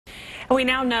We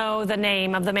now know the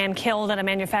name of the man killed at a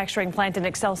manufacturing plant in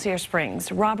Excelsior Springs.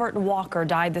 Robert Walker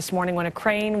died this morning when a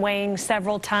crane weighing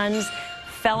several tons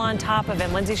fell on top of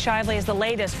him. Lindsay Shively is the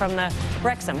latest from the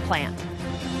Wrexham plant.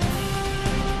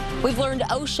 We've learned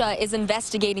OSHA is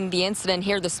investigating the incident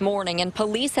here this morning, and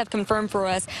police have confirmed for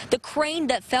us the crane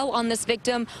that fell on this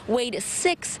victim weighed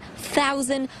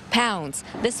 6,000 pounds.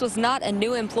 This was not a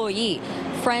new employee.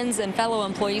 Friends and fellow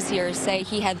employees here say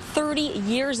he had 30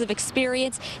 years of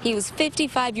experience. He was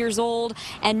 55 years old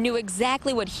and knew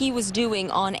exactly what he was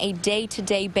doing on a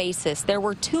day-to-day basis. There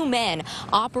were two men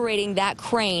operating that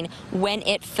crane when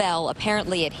it fell.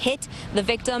 Apparently it hit the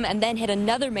victim and then hit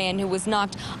another man who was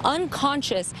knocked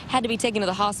unconscious, had to be taken to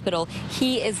the hospital.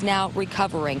 He is now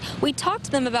recovering. We talked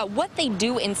to them about what they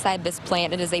do inside this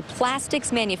plant. It is a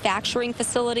plastics manufacturing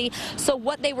facility. So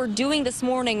what they were doing this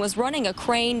morning was running a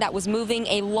crane that was moving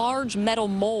a large metal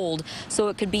mold so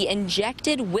it could be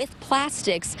injected with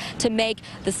plastics to make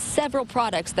the several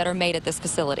products that are made at this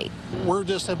facility. We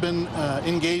just have been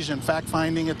engaged in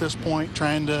fact-finding at this point,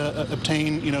 trying to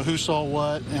obtain, who saw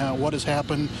what has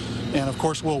happened, and of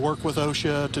course we'll work with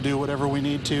OSHA to do whatever we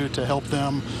need to help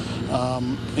them.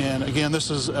 And again,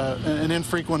 this is an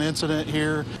infrequent incident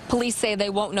here. Police say they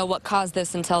won't know what caused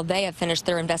this until they have finished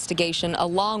their investigation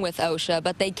along with OSHA,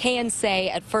 but they can say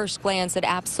at first glance it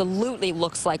absolutely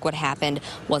looks like what happened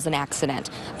was an accident.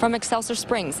 From Excelsior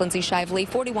Springs, Lindsay Shively,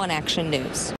 41 Action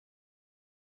News.